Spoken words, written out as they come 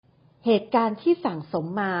เหตุการณ์ที่สั่งสม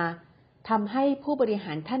มาทำให้ผู้บริห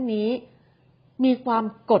ารท่านนี้มีความ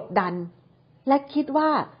กดดันและคิดว่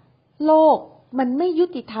าโลกมันไม่ยุ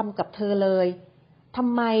ติธรรมกับเธอเลยท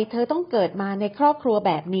ำไมเธอต้องเกิดมาในครอบครัวแ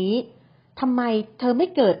บบนี้ทำไมเธอไม่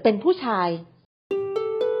เกิดเป็นผู้ชาย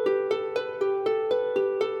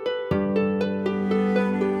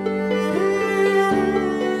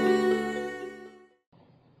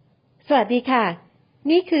สวัสดีค่ะ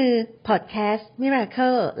นี่คือพอดแคสต์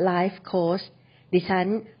Miracle Life Coach ดิฉัน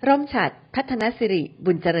ร่มฉัตรพัฒนสิริ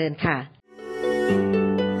บุญเจริญค่ะ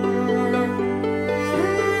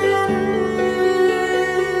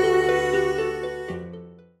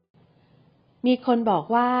มีคนบอก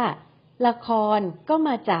ว่าละครก็ม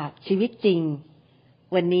าจากชีวิตจริง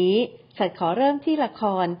วันนี้ฉันขอเริ่มที่ละค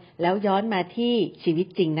รแล้วย้อนมาที่ชีวิต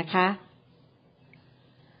จริงนะคะ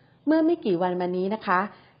เมื่อไม่กี่วันมานี้นะคะ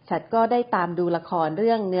ฉันก็ได้ตามดูละครเ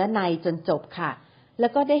รื่องเนื้อในจนจบค่ะแล้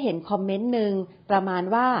วก็ได้เห็นคอมเมนต์หนึ่งประมาณ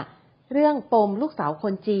ว่าเรื่องปมลูกสาวค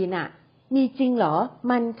นจีนน่ะมีจริงเหรอ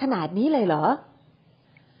มันขนาดนี้เลยเหรอ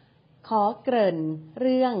ขอเกริ่นเ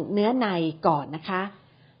รื่องเนื้อในก่อนนะคะ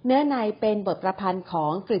เนื้อในเป็นบทประพันธ์ขอ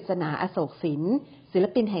งกฤษณาอโศกสินศิล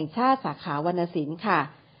ปินแห่งชาติสาขาวรรณศิลป์ค่ะ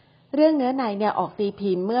เรื่องเนื้อในเนี่ยออกตี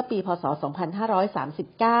พิมพ์เมื่อปีพ.ศ.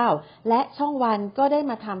 2539และช่องวันก็ได้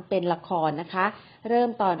มาทำเป็นละครนะคะเริ่ม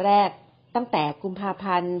ตอนแรกตั้งแต่กุมภา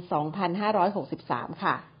พันธ์ 2563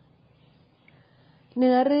 ค่ะเ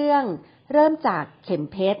นื้อเรื่องเริ่มจากเข็ม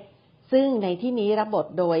เพชรซึ่งในที่นี้รับบท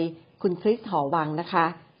โดยคุณคริสหอวังนะคะ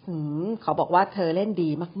เขาบอกว่าเธอเล่นดี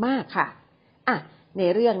มากๆค่ะใน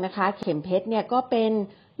เรื่องนะคะเข็มเพชรเนี่ยก็เป็น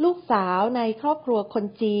ลูกสาวในครอบครัวคน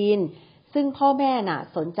จีนซึ่งพ่อแม่น่ะ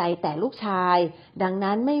สนใจแต่ลูกชายดัง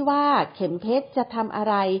นั้นไม่ว่าเข็มเพชรจะทำอะ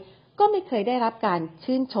ไรก็ไม่เคยได้รับการ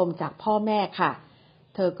ชื่นชมจากพ่อแม่ค่ะ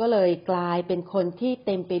เธอก็เลยกลายเป็นคนที่เ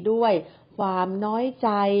ต็มไปด้วยความน้อยใจ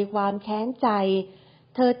ความแค้นใจ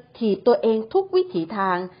เธอถีบตัวเองทุกวิถีท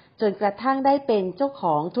างจนกระทั่งได้เป็นเจ้าข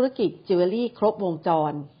องธุรกิจจิวเวลรี่ครบวงจ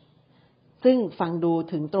รซึ่งฟังดู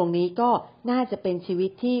ถึงตรงนี้ก็น่าจะเป็นชีวิ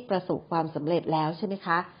ตที่ประสบความสำเร็จแล้วใช่ไหมค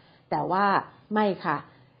ะแต่ว่าไม่ค่ะ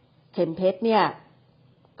เข็มเพชรเนี่ย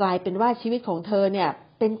กลายเป็นว่าชีวิตของเธอเนี่ย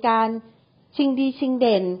เป็นการชิงดีชิงเ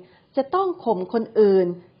ด่นจะต้องข่มคนอื่น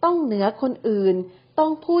ต้องเหนือคนอื่นต้อ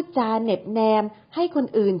งพูดจาเหน็บแนมให้คน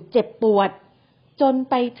อื่นเจ็บปวดจน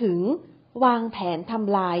ไปถึงวางแผนท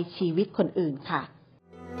ำลายชีวิตคนอื่นค่ะ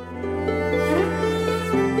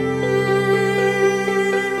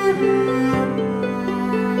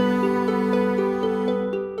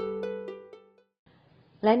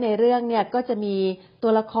และในเรื่องเนี่ยก็จะมีตั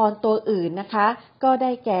วละครตัวอื่นนะคะก็ไ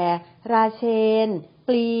ด้แก่ราเชนป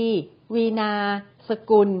ลีวีนาส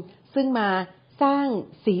กุลซึ่งมาสร้าง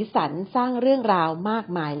สีสันสร้างเรื่องราวมาก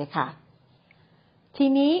มายเลยค่ะที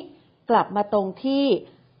นี้กลับมาตรงที่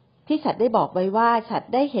ฉันได้บอกไว้ว่าฉัน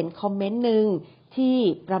ได้เห็นคอมเมนต์หนึ่งที่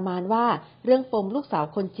ประมาณว่าเรื่องปมลูกสาว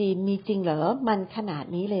คนจีนมีจริงเหรอมันขนาด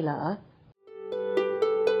นี้เลยเหรอ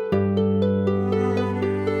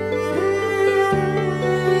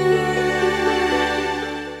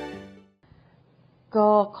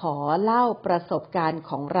ก็ขอเล่าประสบการณ์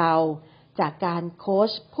ของเราจากการโค้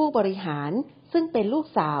ชผู้บริหารซึ่งเป็นลูก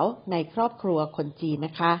สาวในครอบครัวคนจีนน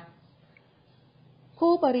ะคะ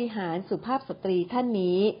ผู้บริหารสุภาพสตรีท่าน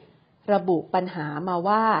นี้ระบุปัญหามา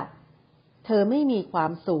ว่าเธอไม่มีควา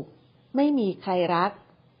มสุขไม่มีใครรัก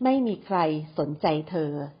ไม่มีใครสนใจเธ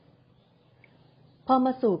อพอม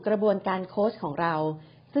าสู่กระบวนการโค้ชของเรา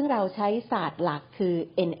ซึ่งเราใช้ศาสตร์หลักคือ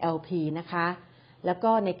NLP นะคะแล้ว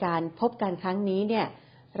ก็ในการพบกันครั้งนี้เนี่ย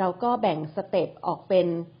เราก็แบ่งสเต็ปออกเป็น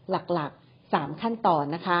หลักๆ3ขั้นตอน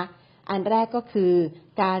นะคะอันแรกก็คือ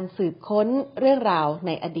การสืบค้นเรื่องราวใ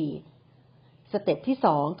นอดีตสเต็ปที่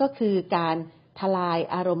2ก็คือการทลาย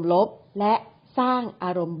อารมณ์ลบและสร้างอ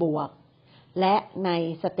ารมณ์บวกและใน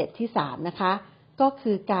สเต็ปที่3นะคะก็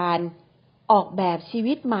คือการออกแบบชี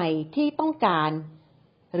วิตใหม่ที่ต้องการ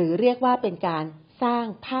หรือเรียกว่าเป็นการสร้าง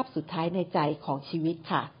ภาพสุดท้ายในใจของชีวิต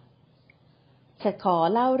ค่ะฉันขอ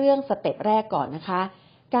เล่าเรื่องสเต็ปแรกก่อนนะคะ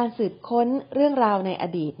การสืบค้นเรื่องราวในอ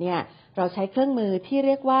ดีตเนี่ยเราใช้เครื่องมือที่เ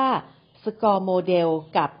รียกว่าสกอร์โมเดล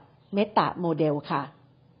กับเมตาโมเดลค่ะ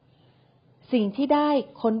สิ่งที่ได้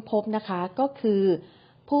ค้นพบนะคะก็คือ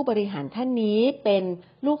ผู้บริหารท่านนี้เป็น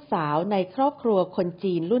ลูกสาวในครอบครัวคน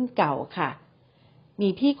จีนรุ่นเก่าค่ะมี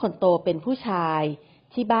พี่คนโตเป็นผู้ชาย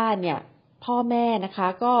ที่บ้านเนี่ยพ่อแม่นะคะ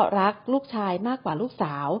ก็รักลูกชายมากกว่าลูกส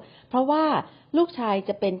าวเพราะว่าลูกชายจ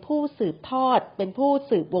ะเป็นผู้สืบทอดเป็นผู้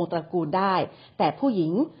สืบวงตระกูลได้แต่ผู้หญิ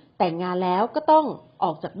งแต่งงานแล้วก็ต้องอ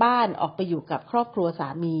อกจากบ้านออกไปอยู่กับครอบครัวสา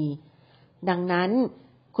มีดังนั้น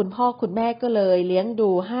คุณพ่อคุณแม่ก็เลยเลี้ยงดู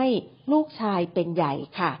ให้ลูกชายเป็นใหญ่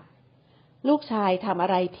ค่ะ ลูกชายทำอะ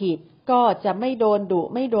ไรผิดก็จะไม่โดนดุ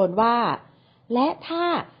ไม่โดนว่าและถ้า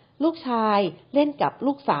ลูกชายเล่นกับ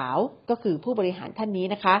ลูกสาวก็คือผู้บริหารท่านนี้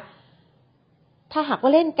นะคะถ้าหากว่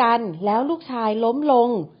าเล่นกันแล้วลูกชายล้มลง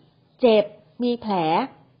เจ็บมีแผล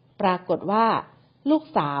ปรากฏว่าลูก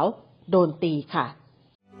สาวโดนตีค่ะ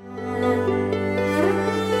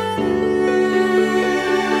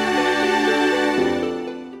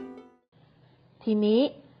ทีนี้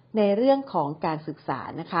ในเรื่องของการศึกษา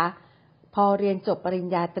นะคะพอเรียนจบปริญ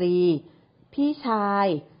ญาตรีพี่ชาย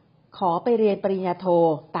ขอไปเรียนปริญญาโท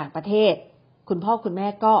ต่างประเทศคุณพ่อคุณแม่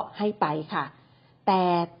ก็ให้ไปค่ะแต่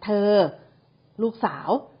เธอลูกสาว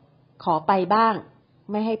ขอไปบ้าง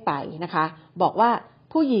ไม่ให้ไปนะคะบอกว่า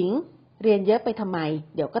ผู้หญิงเรียนเยอะไปทำไม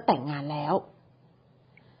เดี๋ยวก็แต่งงานแล้ว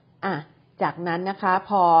จากนั้นนะคะ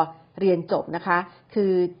พอเรียนจบนะคะคื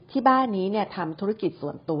อที่บ้านนี้เนี่ยทำธุรกิจส่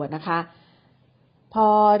วนตัวนะคะพอ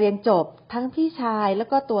เรียนจบทั้งพี่ชายแล้ว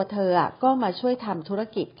ก็ตัวเธอก็มาช่วยทำธุร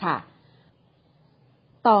กิจค่ะ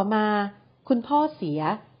ต่อมาคุณพ่อเสีย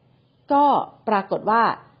ก็ปรากฏว่า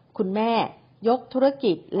คุณแม่ยกธุร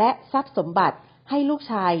กิจและทรัพย์สมบัติให้ลูก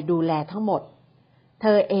ชายดูแลทั้งหมดเธ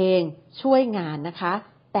อเองช่วยงานนะคะ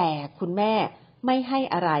แต่คุณแม่ไม่ให้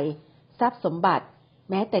อะไรทรัพย์สมบัติ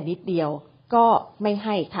แม้แต่นิดเดียวก็ไม่ใ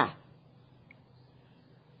ห้ค่ะ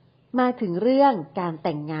มาถึงเรื่องการแ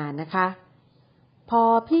ต่งงานนะคะพอ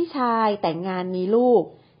พี่ชายแต่งงานมีลูก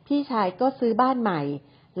พี่ชายก็ซื้อบ้านใหม่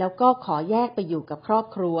แล้วก็ขอแยกไปอยู่กับครอบ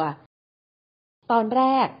ครัวตอนแร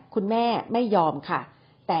กคุณแม่ไม่ยอมค่ะ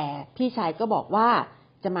แต่พี่ชายก็บอกว่า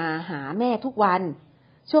จะมาหาแม่ทุกวัน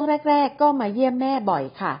ช่วงแรกๆก็มาเยี่ยมแม่บ่อย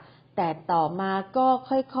ค่ะแต่ต่อมาก็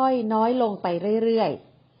ค่อยๆน้อยลงไปเรื่อย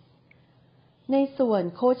ๆในส่วน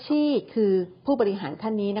โคชชี่คือผู้บริหารท่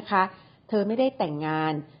านนี้นะคะเธอไม่ได้แต่งงา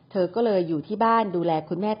นเธอก็เลยอยู่ที่บ้านดูแล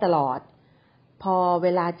คุณแม่ตลอดพอเว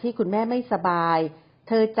ลาที่คุณแม่ไม่สบายเ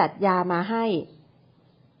ธอจัดยามาให้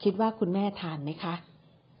คิดว่าคุณแม่ทานไหมคะ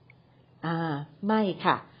ไม่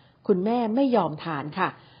ค่ะคุณแม่ไม่ยอมทานค่ะ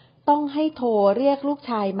ต้องให้โทรเรียกลูก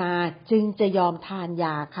ชายมาจึงจะยอมทานย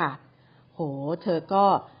าค่ะโหเธอก็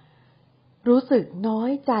รู้สึกน้อ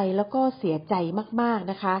ยใจแล้วก็เสียใจมาก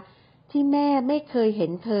ๆนะคะที่แม่ไม่เคยเห็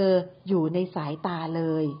นเธออยู่ในสายตาเล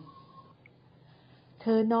ยเธ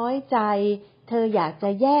อน้อยใจเธออยากจะ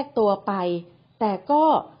แยกตัวไปแต่ก็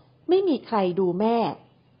ไม่มีใครดูแม่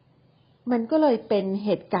มันก็เลยเป็นเห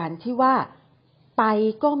ตุการณ์ที่ว่าไป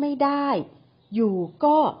ก็ไม่ได้อยู่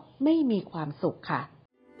ก็ไม่มีความสุขค่ะ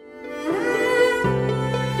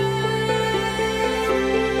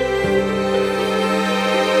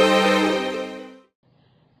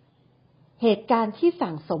เหตุการณ์ที่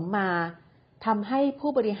สั่งสมมาทำให้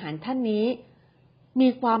ผู้บริหารท่านนี้มี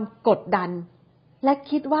ความกดดันและ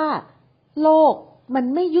คิดว่าโลกมัน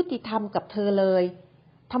ไม่ยุติธรรมกับเธอเลย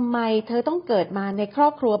ทำไมเธอต้องเกิดมาในครอ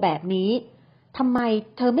บครัวแบบนี้ทำไม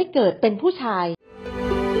เธอไม่เกิดเป็นผู้ชาย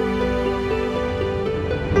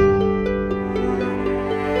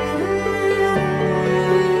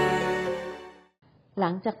หลั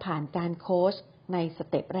งจากผ่านการโค้ชในส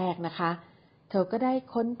เต็ปแรกนะคะเธอก็ได้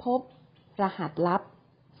ค้นพบรหัสลับ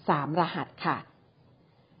3รหัสค่ะ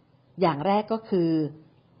อย่างแรกก็คือ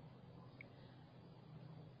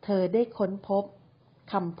เธอได้ค้นพบ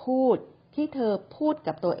คำพูดที่เธอพูด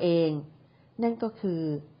กับตัวเองนั่นก็คือ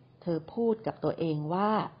เธอพูดกับตัวเองว่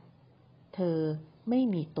าเธอไม่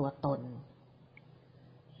มีตัวตน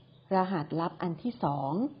รหัสลับอันที่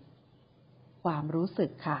2ความรู้สึ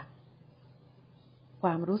กค่ะคว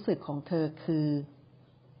ามรู้สึกของเธอคือ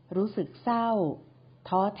รู้สึกเศร้า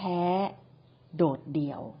ท้อแท้โดดเ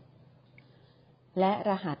ดี่ยวและ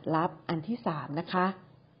รหัสลับอันที่3นะคะ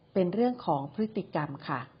เป็นเรื่องของพฤติกรรม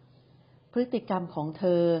ค่ะพฤติกรรมของเธ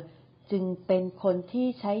อจึงเป็นคนที่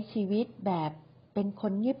ใช้ชีวิตแบบเป็นค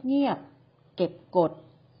นเงียบๆเก็บกด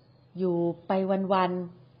อยู่ไปวัน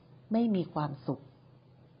ๆไม่มีความสุข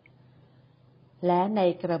และใน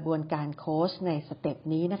กระบวนการโค้ชในสเต็ป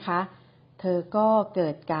นี้นะคะเธอก็เกิ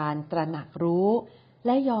ดการตระหนักรู้แล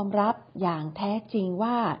ะยอมรับอย่างแท้จริง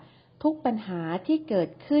ว่าทุกปัญหาที่เกิด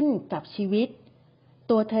ขึ้นกับชีวิต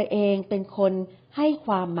ตัวเธอเองเป็นคนให้ค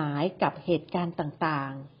วามหมายกับเหตุการณ์ต่า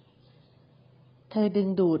งๆเธอดึง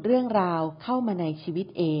ดูดเรื่องราวเข้ามาในชีวิต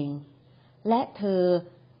เองและเธอ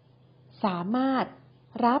สามารถ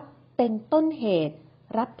รับเป็นต้นเหตุ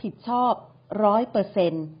รับผิดชอบ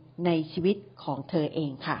 100% ในชีวิตของเธอเอ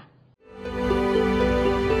งค่ะ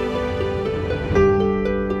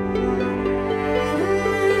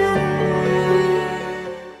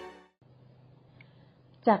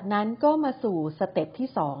จากนั้นก็มาสู่สเต็ปที่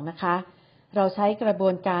2นะคะเราใช้กระบว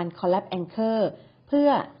นการ Collapse Anchor เพื่อ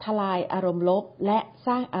ทลายอารมณ์ลบและส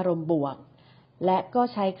ร้างอารมณ์บวกและก็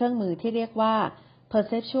ใช้เครื่องมือที่เรียกว่า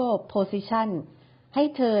perceptual position ให้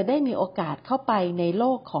เธอได้มีโอกาสเข้าไปในโล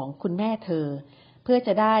กของคุณแม่เธอเพื่อจ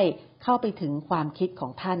ะได้เข้าไปถึงความคิดขอ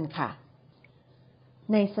งท่านค่ะ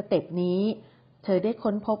ในสเต็ปนี้เธอได้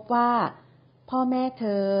ค้นพบว่าพ่อแม่เธ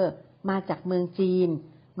อมาจากเมืองจีน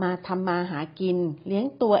มาทำมาหากินเลี้ยง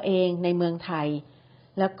ตัวเองในเมืองไทย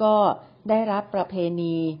แล้วก็ได้รับประเพ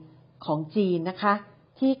ณีของจีนนะคะ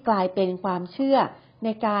ที่กลายเป็นความเชื่อใน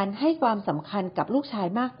การให้ความสำคัญกับลูกชาย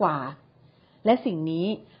มากกว่าและสิ่งนี้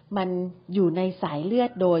มันอยู่ในสายเลือ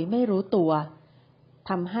ดโดยไม่รู้ตัว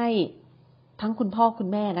ทำให้ทั้งคุณพ่อคุณ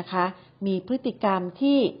แม่นะคะมีพฤติกรรม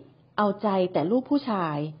ที่เอาใจแต่ลูกผู้ชา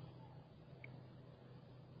ย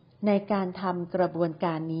ในการทำกระบวนก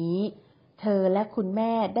ารนี้เธอและคุณแ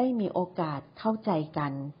ม่ได้มีโอกาสเข้าใจกั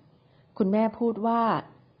นคุณแม่พูดว่า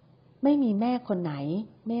ไม่มีแม่คนไหน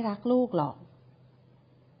ไม่รักลูกหรอก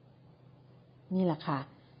นี่แหละค่ะ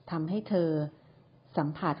ทำให้เธอสัม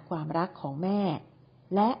ผัสความรักของแม่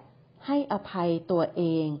และให้อภัยตัวเอ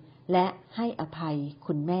งและให้อภัย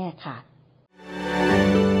คุณแม่ค่ะ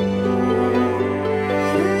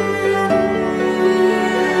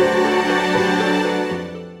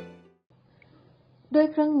ด้วย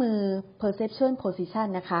เครื่องมือ perceptual position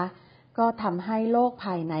นะคะก็ทำให้โลกภ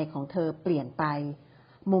ายในของเธอเปลี่ยนไป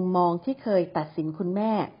มุมมองที่เคยตัดสินคุณแ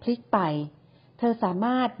ม่พลิกไปเธอสาม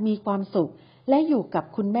ารถมีความสุขและอยู่กับ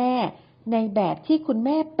คุณแม่ในแบบที่คุณแ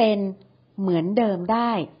ม่เป็นเหมือนเดิมไ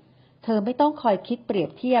ด้เธอไม่ต้องคอยคิดเปรียบ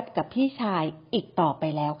เทียบกับพี่ชายอีกต่อไป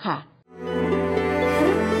แล้วค่ะ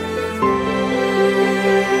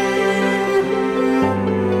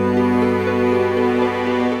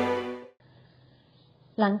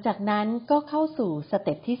หลังจากนั้นก็เข้าสู่สเ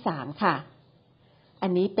ต็ปที่3ค่ะอั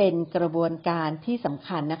นนี้เป็นกระบวนการที่สำ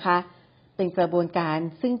คัญนะคะเป็นกระบวนการ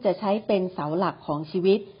ซึ่งจะใช้เป็นเสาหลักของชี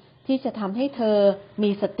วิตที่จะทำให้เธอมี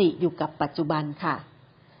สติอยู่กับปัจจุบันค่ะ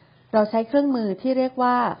เราใช้เครื่องมือที่เรียก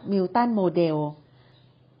ว่ามิลตันโมเดล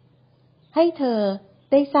ให้เธอ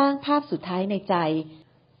ได้สร้างภาพสุดท้ายในใจ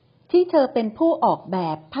ที่เธอเป็นผู้ออกแบ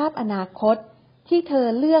บภาพอนาคตที่เธอ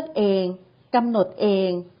เลือกเองกำหนดเอง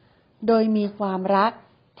โดยมีความรัก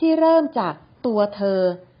ที่เริ่มจากตัวเธอ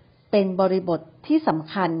เป็นบริบทที่ส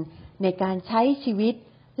ำคัญในการใช้ชีวิต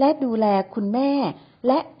และดูแลคุณแม่แ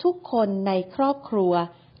ละทุกคนในครอบครัว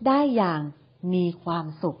ได้อย่างมีความ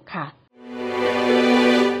สุขค่ะ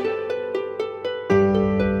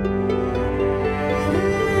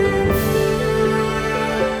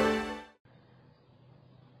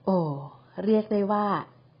โอ้เรียกได้ว่า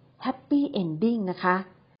แฮปปี้เอนดิ้งนะคะ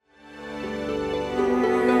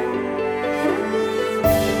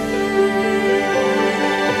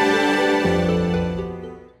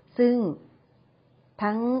ซึ่ง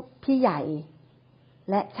ทั้งพี่ใหญ่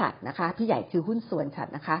และฉัตรนะคะพี่ใหญ่คือหุ้นส่วนฉัต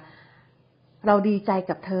รนะคะเราดีใจ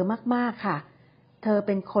กับเธอมากๆค่ะเธอเ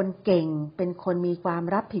ป็นคนเก่งเป็นคนมีความ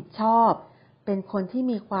รับผิดชอบเป็นคนที่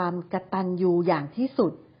มีความกตัญญูอย่างที่สุ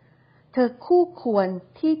ดเธอคู่ควร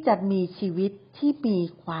ที่จะมีชีวิตที่มี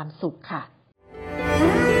ความสุขค่ะ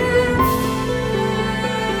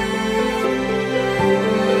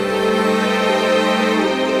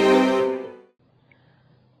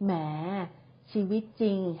แหมชีวิตจ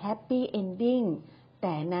ริงแฮปปี้เอนดิ้งแ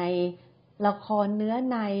ต่ในละครเนื้อ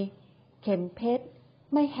ในเข็มเพชร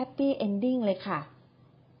ไม่แฮปปี้เอนดิ้งเลยค่ะ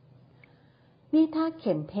นี่ถ้าเ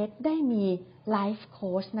ข็มเพชรได้มีไลฟ์โ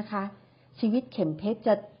ค้ชนะคะชีวิตเข็มเพชรจ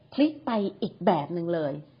ะพลิกไปอีกแบบหนึ่งเล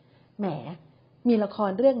ยแหมมีละค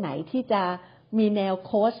รเรื่องไหนที่จะมีแนวโ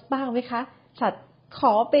ค้ชบ้างไหมคะฉัดข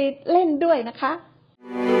อไปเล่นด้วยนะคะ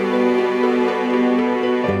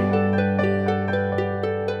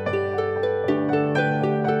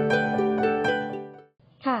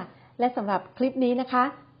ค่ะและสำหรับคลิปนี้นะคะ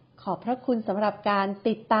ขอบพระคุณสำหรับการ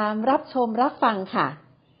ติดตามรับชมรับฟังค่ะ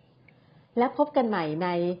และพบกันใหม่ใน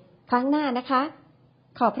ครั้งหน้านะคะ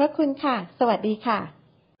ขอบพระคุณค่ะสวัสดีค่ะ